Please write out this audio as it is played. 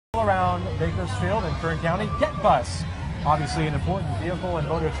Around Bakersfield and Kern County, Get Bus. Obviously an important vehicle and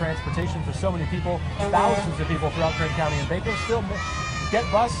mode of transportation for so many people, thousands of people throughout Kern County and Bakersfield. Get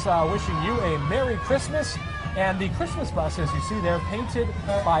Bus wishing you a Merry Christmas. And the Christmas bus, as you see there, painted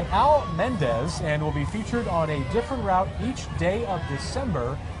by Al Mendez and will be featured on a different route each day of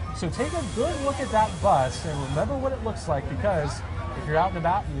December. So take a good look at that bus and remember what it looks like, because if you're out and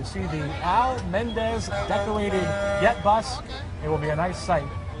about and you see the Al Mendez decorated Get Bus, it will be a nice sight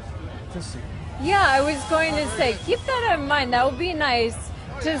to see. Yeah, I was going to say, keep that in mind. That would be nice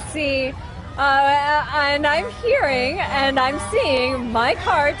to see. And I'm hearing and I'm seeing my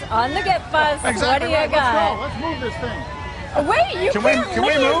cart on the Get Bus. Exactly. What do you got? Let's move this thing. Wait, you Can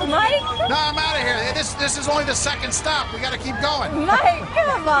we move? Mike? No, I'm out of here. This is only the second stop. We got to keep going. Mike,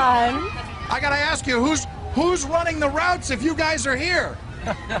 come on. I got to ask you, who's running the routes if you guys are here?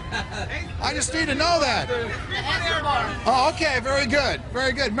 I just need to know that. Oh, okay. Very good.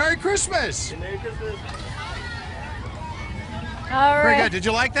 Very good. Merry Christmas. Merry Christmas. All right. Very good. Did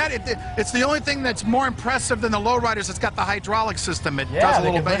you like that? It's the only thing that's more impressive than the lowriders. It's got the hydraulic system. It does a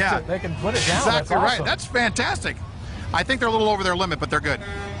little bit. Yeah, they can put it down. Exactly That's right. awesome. That's fantastic. I think they're a little over their limit, but they're good.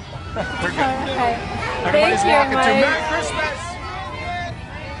 They're good. Okay. Everybody's Thank you, walking Mike. to Merry Christmas.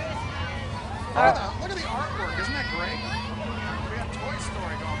 Look at the artwork. Isn't that great? We got Toy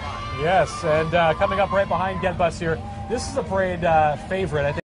Story going by. Yes, and coming up right behind Get Bus here, this is a parade favorite, I think.